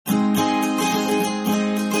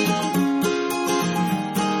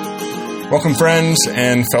Welcome, friends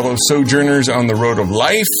and fellow sojourners on the road of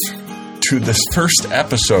life, to this first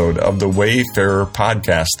episode of the Wayfarer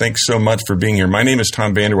podcast. Thanks so much for being here. My name is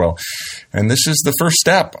Tom Vanderwell, and this is the first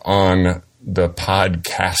step on the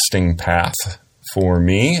podcasting path for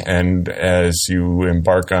me. And as you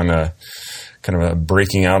embark on a kind of a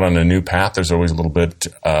breaking out on a new path, there's always a little bit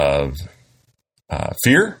of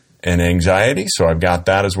fear and anxiety. So I've got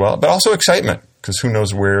that as well, but also excitement, because who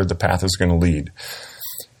knows where the path is going to lead.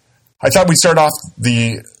 I thought we'd start off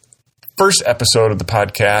the first episode of the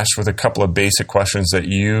podcast with a couple of basic questions that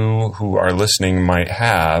you who are listening might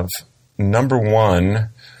have. Number one,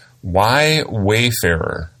 why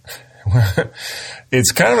Wayfarer?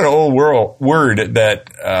 It's kind of an old word that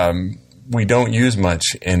we don't use much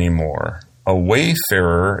anymore. A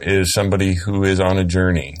wayfarer is somebody who is on a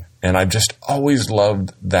journey. And I've just always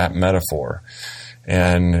loved that metaphor.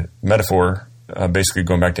 And metaphor, basically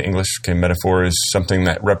going back to English, metaphor is something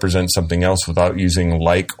that represents something else without using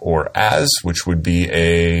like or as, which would be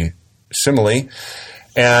a simile.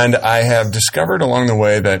 And I have discovered along the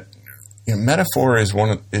way that metaphor is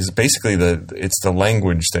basically it's the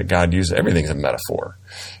language that God uses. Everything's a metaphor.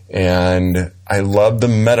 And I love the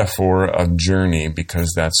metaphor of journey,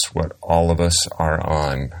 because that's what all of us are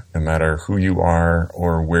on, no matter who you are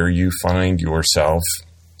or where you find yourself.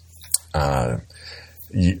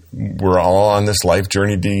 We're all on this life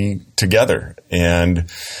journey together. And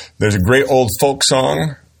there's a great old folk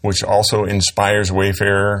song, which also inspires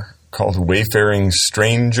Wayfarer, called Wayfaring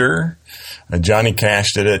Stranger. Johnny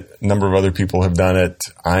Cash did it. A number of other people have done it.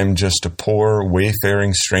 I'm just a poor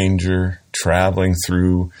wayfaring stranger traveling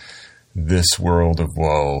through this world of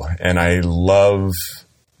woe. And I love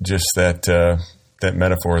just that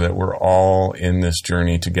metaphor that we're all in this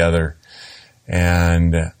journey together.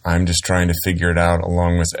 And I'm just trying to figure it out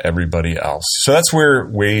along with everybody else. So that's where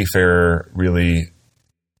Wayfarer really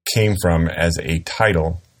came from as a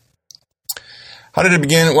title. How did it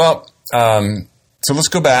begin? Well, so let's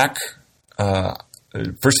go back.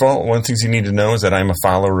 First of all, one of the things you need to know is that I'm a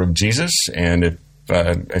follower of Jesus. And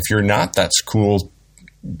if you're not, that's cool.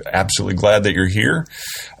 Absolutely glad that you're here.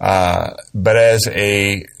 But as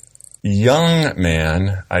a young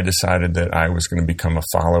man, I decided that I was going to become a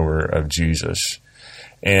follower of Jesus.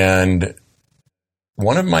 And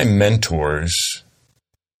one of my mentors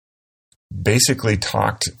basically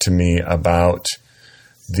talked to me about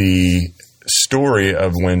the story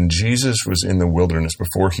of when Jesus was in the wilderness,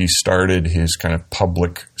 before he started his kind of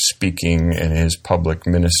public speaking and his public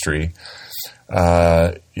ministry.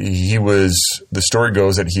 The story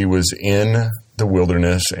goes that he was in the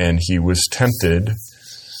wilderness and he was tempted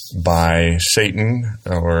by Satan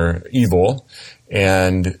or evil,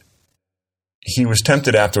 and he was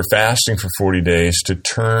tempted after fasting for 40 days to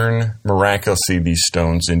turn miraculously these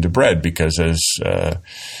stones into bread, because as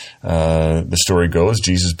the story goes,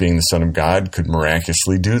 Jesus, being the Son of God, could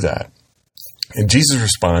miraculously do that. And Jesus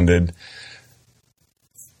responded,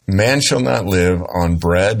 "Man shall not live on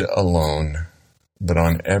bread alone, but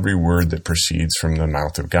on every word that proceeds from the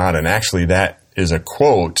mouth of God." And actually that is a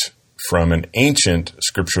quote from an ancient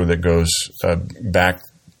scripture that goes back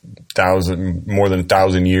more than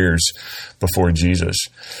 1,000 years before Jesus.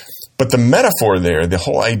 But the metaphor there, the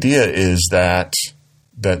whole idea is that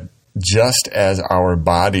just as our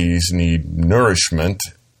bodies need nourishment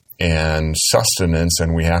and sustenance,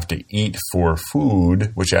 and we have to eat for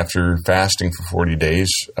food, which after fasting for 40 days,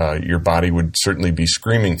 your body would certainly be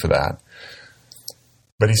screaming for that.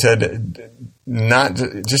 But he said, not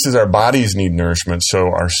just as our bodies need nourishment,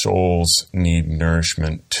 so our souls need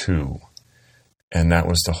nourishment too. And that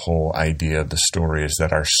was the whole idea of the story, is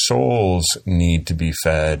that our souls need to be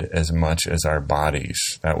fed as much as our bodies.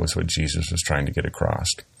 That was what Jesus was trying to get across.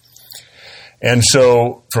 And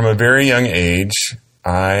so from a very young age,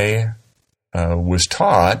 I was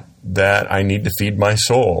taught that I need to feed my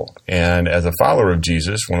soul. And as a follower of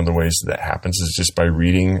Jesus, one of the ways that happens is just by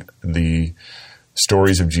reading the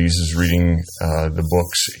stories of Jesus, reading the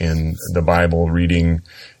books in the Bible, reading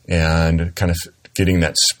and kind of getting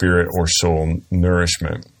that spirit or soul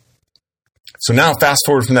nourishment. So now fast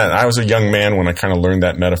forward from that. I was a young man when I kind of learned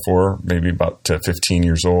that metaphor, maybe about 15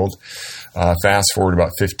 years old. Fast forward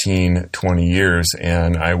about 15, 20 years,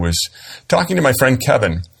 and I was talking to my friend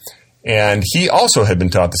Kevin, and he also had been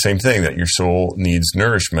taught the same thing, that your soul needs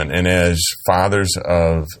nourishment. And as fathers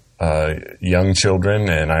of young children,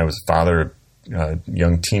 and I was a father of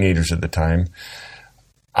young teenagers at the time,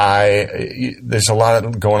 there's a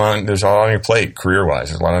lot going on. There's a lot on your plate career-wise.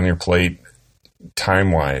 There's a lot on your plate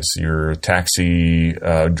time-wise. You're a taxi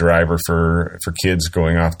driver for kids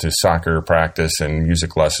going off to soccer practice and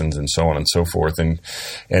music lessons and so on and so forth. And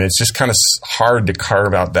it's just kind of hard to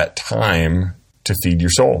carve out that time to feed your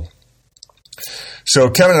soul. So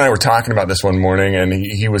Kevin and I were talking about this one morning, and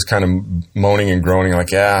he was kind of moaning and groaning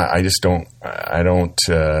like, yeah, I don't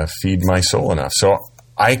feed my soul enough. So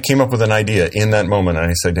I came up with an idea in that moment, and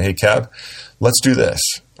I said, hey, Kev, let's do this.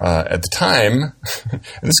 At the time,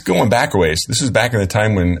 and this is going back a ways, this was back in the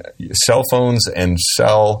time when cell phones and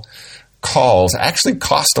cell calls actually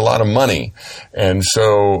cost a lot of money. And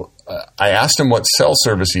so I asked him what cell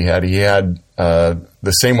service he had. He had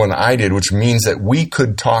the same one I did, which means that we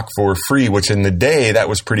could talk for free, which in the day, that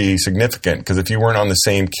was pretty significant, because if you weren't on the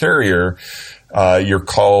same carrier, your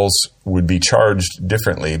calls would be charged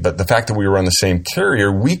differently. But the fact that we were on the same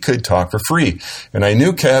carrier, we could talk for free. And I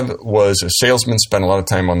knew Kev was a salesman, spent a lot of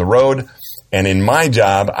time on the road. And in my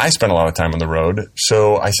job, I spent a lot of time on the road.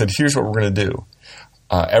 So I said, here's what we're going to do.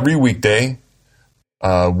 Every weekday,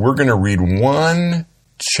 we're going to read one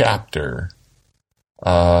chapter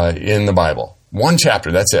in the Bible. One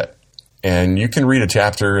chapter, that's it. And you can read a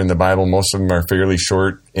chapter in the Bible. Most of them are fairly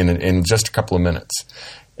short in just a couple of minutes.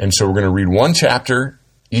 And so we're going to read one chapter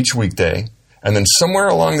each weekday. And then somewhere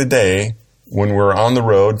along the day, when we're on the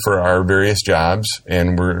road for our various jobs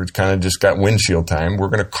and we're kind of just got windshield time, we're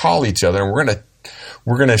going to call each other and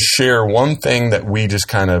we're going to share one thing that we just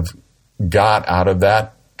kind of got out of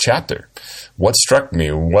that chapter. What struck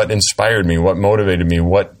me? What inspired me? What motivated me?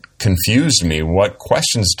 What confused me? What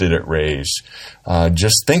questions did it raise?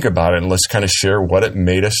 Just think about it, and let's kind of share what it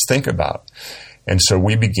made us think about. And so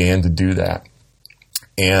we began to do that.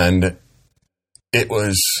 And it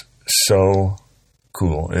was so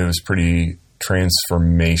cool. It was pretty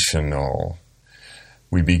transformational.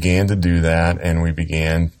 We began to do that, and we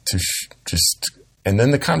began to and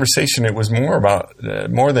then the conversation, it was more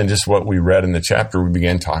than just what we read in the chapter. We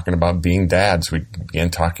began talking about being dads. We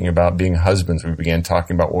began talking about being husbands. We began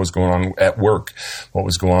talking about what was going on at work, what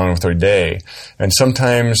was going on with our day. And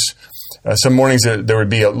sometimes, some mornings there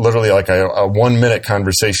would be literally like a 1-minute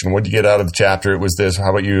conversation. What did you get out of the chapter? It was this.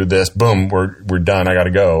 How about you? This. Boom. We're done. I got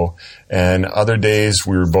to go. And other days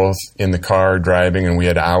we were both in the car driving, and we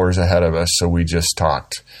had hours ahead of us. So we just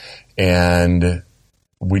talked, and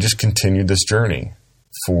we just continued this journey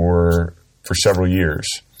for several years.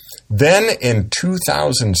 Then in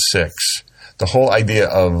 2006, the whole idea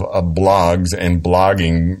of blogs and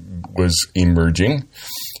blogging was emerging.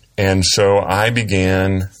 And so I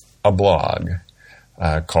began a blog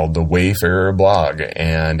called the Wayfarer blog.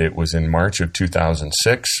 And it was in March of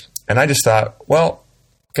 2006. And I just thought, well,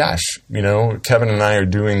 gosh, Kevin and I are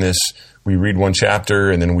doing this. We read one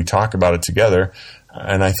chapter and then we talk about it together.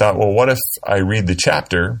 And I thought, well, what if I read the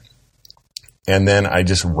chapter and then I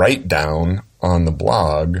just write down on the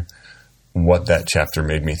blog what that chapter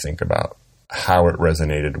made me think about, how it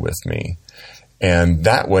resonated with me. And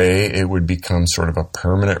that way it would become sort of a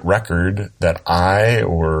permanent record that I,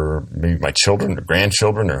 or maybe my children or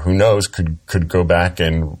grandchildren or who knows, could go back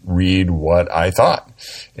and read what I thought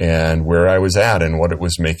and where I was at and what it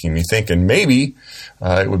was making me think. And maybe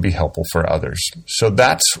it would be helpful for others. So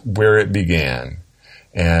that's where it began.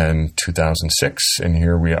 And 2006, and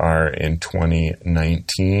here we are in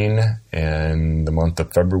 2019 and the month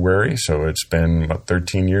of February. So it's been about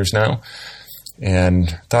 13 years now,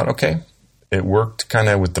 and thought, okay, it worked kind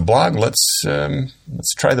of with the blog. Let's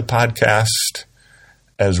try the podcast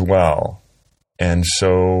as well. And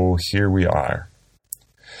so here we are.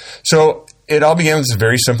 So it all began with this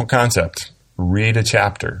very simple concept: read a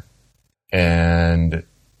chapter and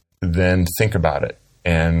then think about it.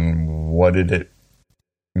 And what did it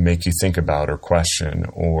make you think about or question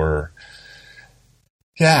or,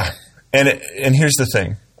 yeah. And here's the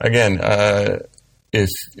thing. Again,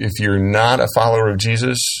 if you're not a follower of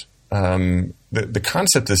Jesus, the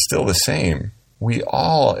concept is still the same. We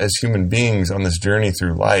all, as human beings on this journey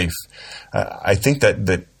through life, I think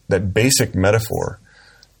that basic metaphor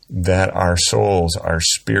that our souls, our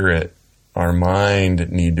spirit, our mind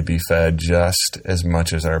need to be fed just as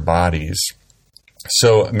much as our bodies.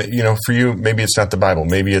 So, for you, maybe it's not the Bible.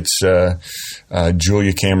 Maybe it's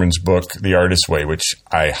Julia Cameron's book, The Artist's Way, which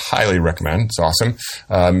I highly recommend. It's awesome.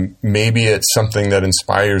 Maybe it's something that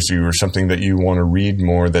inspires you or something that you want to read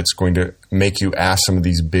more that's going to make you ask some of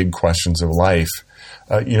these big questions of life.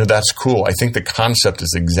 That's cool. I think the concept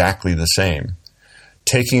is exactly the same.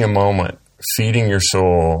 Taking a moment, feeding your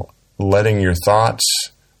soul, letting your thoughts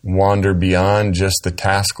wander beyond just the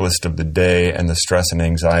task list of the day and the stress and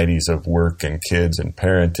anxieties of work and kids and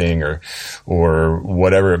parenting or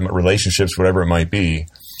whatever, relationships, whatever it might be,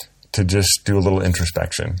 to just do a little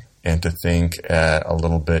introspection and to think at a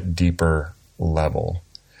little bit deeper level.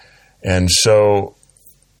 And so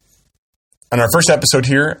on our first episode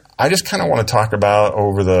here, I just kind of want to talk about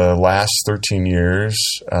over the last 13 years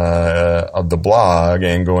of the blog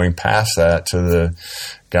and going past that to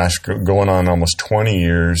going on almost 20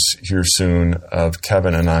 years here soon of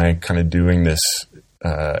Kevin and I kind of doing this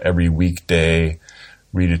every weekday,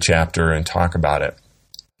 read a chapter and talk about it.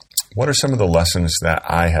 What are some of the lessons that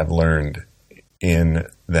I have learned in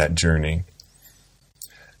that journey?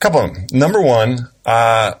 A couple of them. Number one,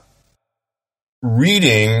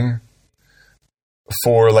 reading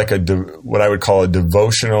for like what I would call a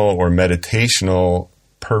devotional or meditational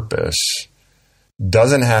purpose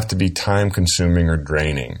doesn't have to be time consuming or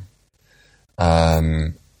draining.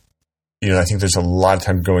 I think there's a lot of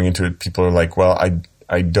time going into it. People are like, well,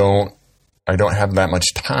 I don't have that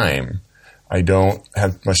much time. I don't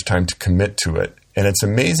have much time to commit to it. And it's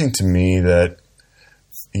amazing to me that,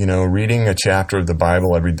 reading a chapter of the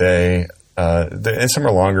Bible every day, and some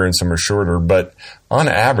are longer and some are shorter, but on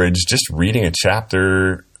average, just reading a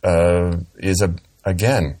chapter is,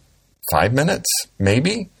 again, 5 minutes,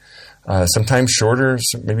 maybe. Sometimes shorter,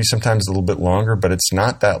 maybe sometimes a little bit longer, but it's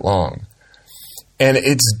not that long. And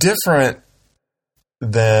it's different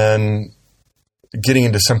than getting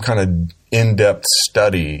into some kind of in-depth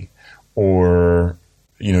study or,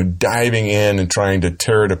 diving in and trying to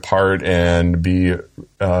tear it apart and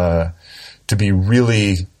to be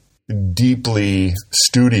really deeply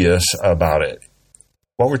studious about it.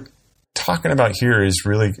 What we're talking about here is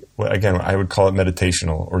really, again, I would call it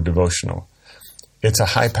meditational or devotional. It's a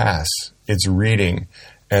high pass. It's reading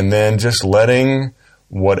and then just letting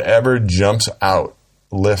whatever jumps out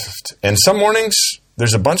lift. And some mornings,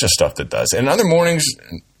 there's a bunch of stuff that does. And other mornings,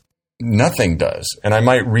 nothing does. And I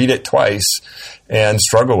might read it twice and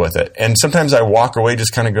struggle with it. And sometimes I walk away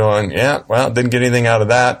just kind of going, yeah, well, didn't get anything out of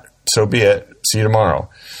that. So be it. See you tomorrow.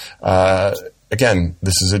 Again,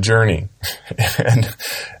 this is a journey.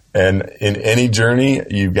 And in any journey,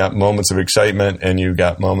 you've got moments of excitement and you've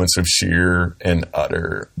got moments of sheer and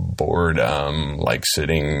utter boredom, like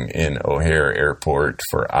sitting in O'Hare Airport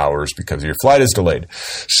for hours because your flight is delayed.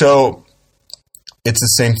 So it's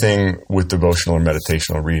the same thing with devotional or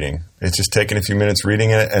meditational reading. It's just taking a few minutes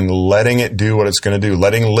reading it and letting it do what it's going to do,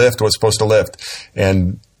 letting lift what's supposed to lift.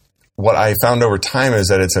 And what I found over time is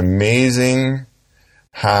that it's amazing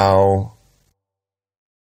how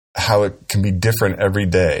it can be different every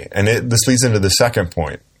day. And this leads into the second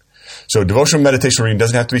point. So devotional meditation reading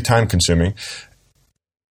doesn't have to be time consuming.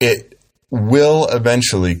 It will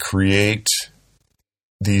eventually create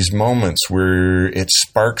these moments where it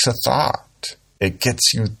sparks a thought. It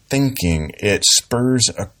gets you thinking. It spurs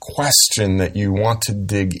a question that you want to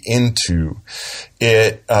dig into.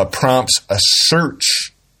 It prompts a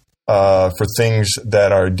search for things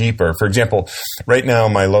that are deeper. For example, right now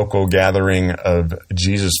my local gathering of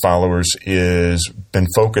Jesus followers is been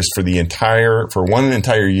focused for one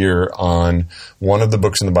entire year on one of the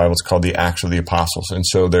books in the Bible. It's called the Acts of the Apostles. And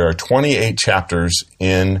so there are 28 chapters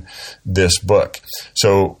in this book.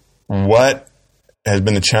 So what has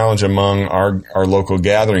been the challenge among our local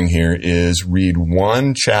gathering here is read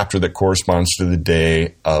one chapter that corresponds to the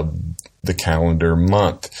day of the calendar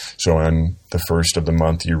month. So on the first of the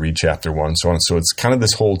month, you read chapter 1, so on. So it's kind of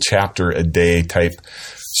this whole chapter a day type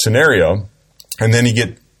scenario. And then you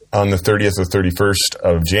get on the 30th or 31st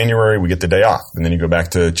of January, we get the day off. And then you go back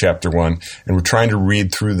to chapter 1. And we're trying to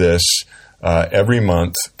read through this every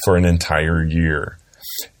month for an entire year.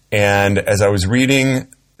 And as I was reading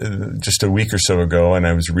just a week or so ago, and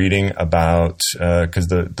I was reading about, because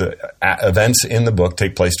the events in the book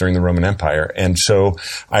take place during the Roman Empire. And so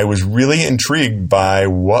I was really intrigued by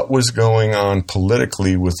what was going on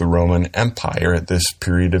politically with the Roman Empire at this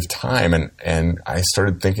period of time. And I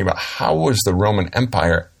started thinking about how was the Roman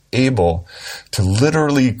Empire able to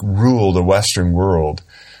literally rule the Western world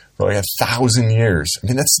for like 1,000 years. I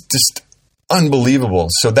mean, that's just unbelievable.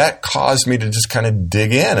 So that caused me to just kind of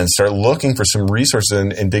dig in and start looking for some resources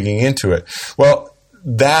and digging into it. Well,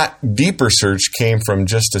 that deeper search came from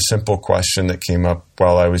just a simple question that came up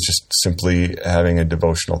while I was just simply having a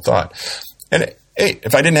devotional thought. And hey,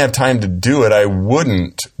 if I didn't have time to do it, I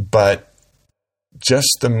wouldn't. But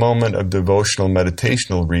just the moment of devotional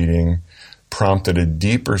meditational reading prompted a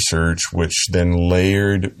deeper search, which then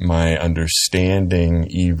layered my understanding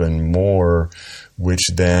even more, which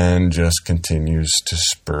then just continues to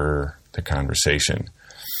spur the conversation.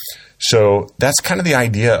 So that's kind of the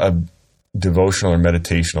idea of devotional or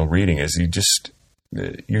meditational reading, is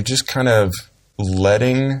you're just kind of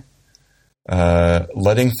letting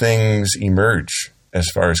things emerge as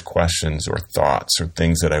far as questions or thoughts or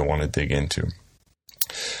things that I want to dig into.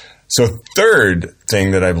 So third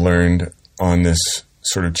thing that I've learned on this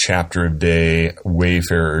sort of chapter of day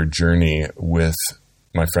Wayfarer journey with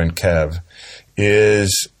my friend Kev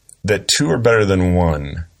is that two are better than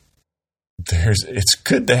one. It's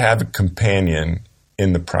good to have a companion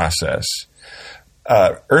in the process.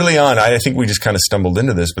 Early on, I think we just kind of stumbled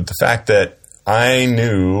into this, but the fact that I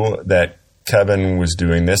knew that Kevin was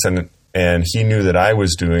doing this and he knew that I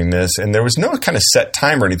was doing this, and there was no kind of set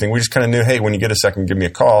time or anything. We just kind of knew, hey, when you get a second, give me a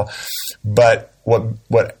call. But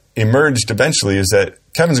what emerged eventually is that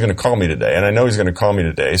Kevin's going to call me today, and I know he's going to call me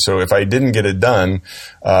today. So if I didn't get it done,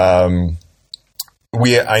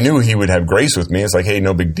 I knew he would have grace with me. It's like, hey,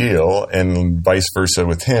 no big deal, and vice versa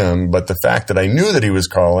with him. But the fact that I knew that he was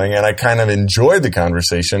calling and I kind of enjoyed the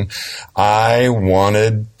conversation, I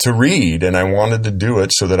wanted to read and I wanted to do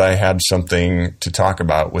it so that I had something to talk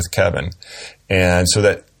about with Kevin. And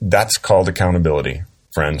so that's called accountability,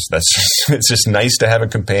 friends. It's just nice to have a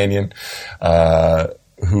companion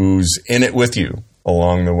who's in it with you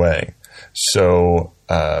along the way. So,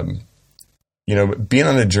 being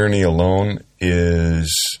on a journey alone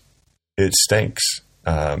it stinks.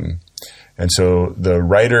 And so the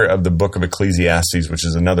writer of the book of Ecclesiastes, which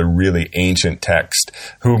is another really ancient text,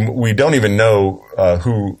 whom we don't even know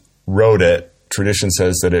who wrote it. Tradition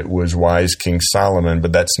says that it was wise King Solomon,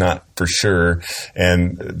 but that's not for sure.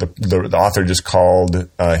 And the author just called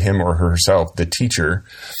him or herself the teacher.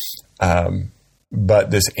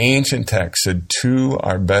 But this ancient text said, two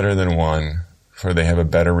are better than one, for they have a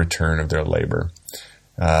better return of their labor.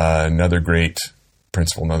 Another great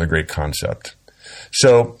principle, another great concept.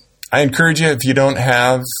 So I encourage you, if you don't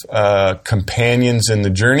have companions in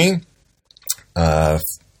the journey,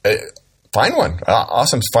 find one.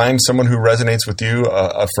 Awesome. Find someone who resonates with you,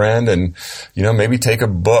 a friend, and maybe take a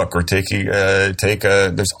book or take a.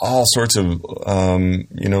 There's all sorts of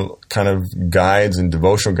kind of guides and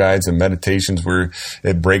devotional guides and meditations where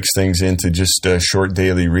it breaks things into just short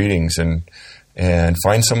daily readings and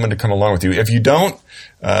find someone to come along with you. If you don't,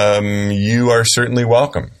 you are certainly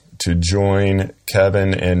welcome to join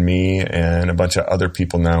Kevin and me and a bunch of other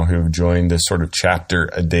people now who've joined this sort of chapter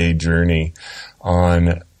a day journey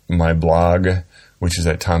on my blog, which is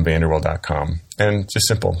at tomvanderwell.com. And just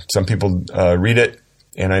simple. Some people read it,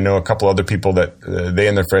 and I know a couple other people that they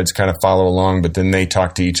and their friends kind of follow along, but then they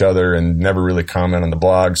talk to each other and never really comment on the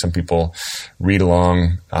blog. Some people read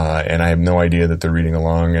along, and I have no idea that they're reading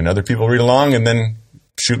along. And other people read along and then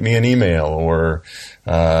shoot me an email or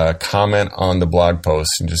comment on the blog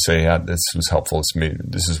post and just say, yeah, this was helpful.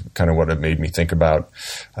 This is kind of what it made me think about.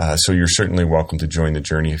 So you're certainly welcome to join the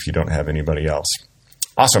journey if you don't have anybody else.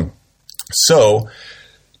 Awesome. So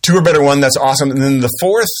two are better one. That's awesome. And then the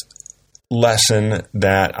fourth lesson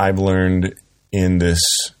that I've learned in this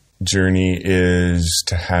journey is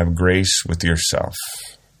to have grace with yourself.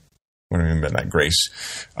 What do I mean by that? Grace,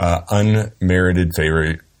 unmerited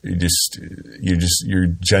favor. You're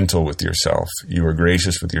gentle with yourself. You are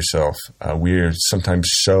gracious with yourself. We are sometimes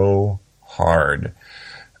so hard.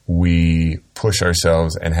 We push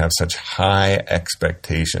ourselves and have such high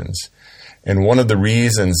expectations. And one of the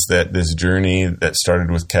reasons that this journey that started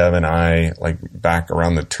with Kev and I, like back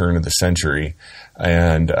around the turn of the century,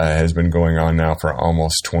 and has been going on now for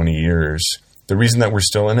almost 20 years, the reason that we're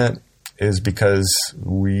still in it is because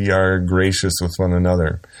we are gracious with one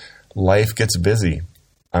another. Life gets busy.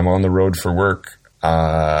 I'm on the road for work.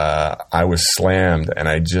 I was slammed, and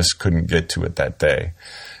I just couldn't get to it that day.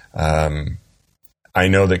 I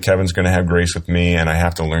know that Kevin's going to have grace with me, and I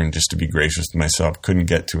have to learn just to be gracious to myself. Couldn't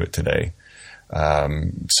get to it today.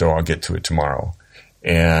 So I'll get to it tomorrow.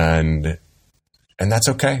 And that's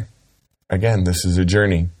okay. Again, this is a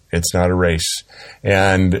journey. It's not a race.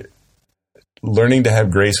 And learning to have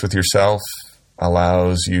grace with yourself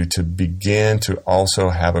allows you to begin to also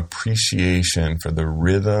have appreciation for the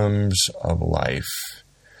rhythms of life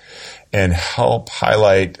and help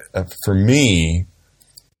highlight, for me,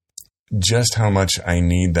 just how much I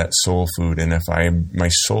need that soul food. And if my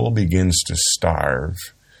soul begins to starve,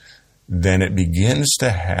 then it begins to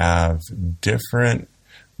have different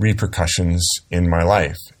repercussions in my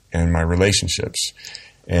life and my relationships.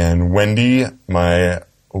 And Wendy, my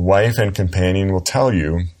wife and companion, will tell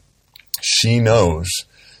you, she knows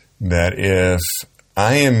that if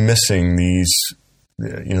I am missing these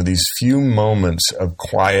few moments of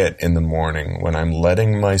quiet in the morning when I'm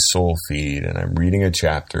letting my soul feed and I'm reading a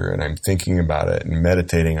chapter and I'm thinking about it and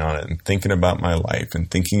meditating on it and thinking about my life and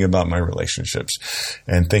thinking about my relationships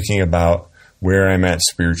and thinking about where I'm at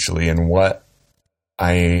spiritually and what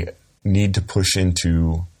I need to push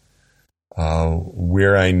into,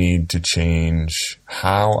 where I need to change,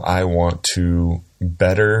 how I want to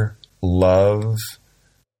better love,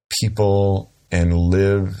 people and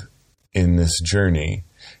live in this journey,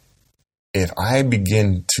 if I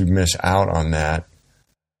begin to miss out on that,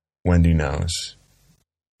 Wendy knows,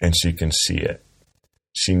 and she can see it.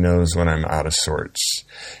 She knows when I'm out of sorts,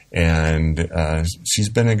 and she's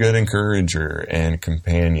been a good encourager and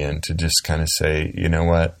companion to just kind of say, you know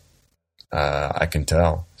what, I can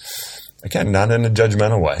tell. Again, not in a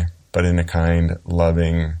judgmental way, but in a kind,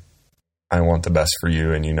 loving, I want the best for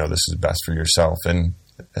you, and you know this is best for yourself. And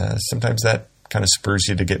sometimes that kind of spurs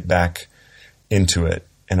you to get back into it.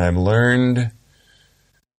 And I've learned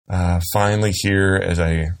finally here, as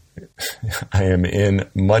I am in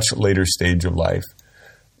much later stage of life,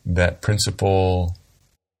 that principle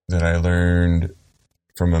that I learned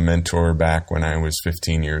from a mentor back when I was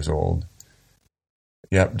 15 years old.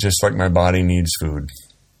 Yep, just like my body needs food,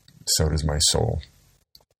 so does my soul.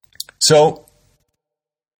 So,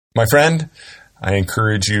 my friend, I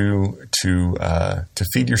encourage you to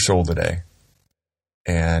feed your soul today,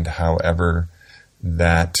 and however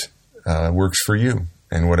that works for you,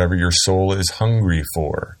 and whatever your soul is hungry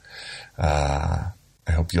for, I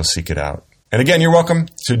hope you'll seek it out. And again, you're welcome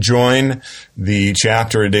to join the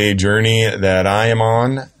chapter a day journey that I am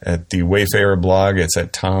on at the Wayfarer blog. It's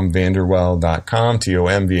at tomvanderwell.com,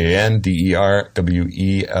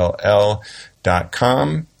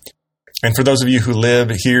 TOMVANDERWELL.com. And for those of you who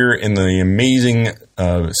live here in the amazing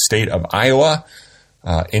state of Iowa,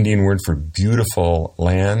 Indian word for beautiful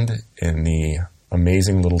land in the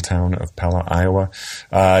amazing little town of Pella, Iowa.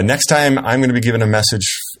 Next time I'm going to be giving a message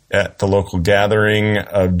at the local gathering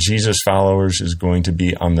of Jesus followers is going to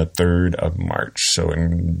be on the 3rd of March. So I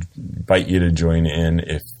invite you to join in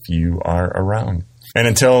if you are around. And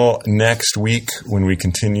until next week, when we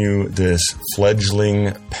continue this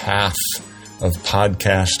fledgling path of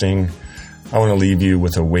podcasting, I want to leave you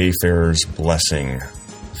with a Wayfarer's blessing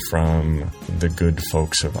from the good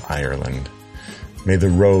folks of Ireland. May the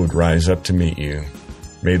road rise up to meet you.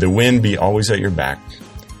 May the wind be always at your back.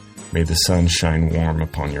 May the sun shine warm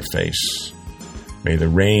upon your face. May the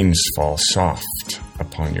rains fall soft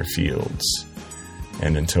upon your fields.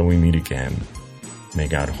 And until we meet again, may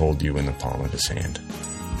God hold you in the palm of his hand.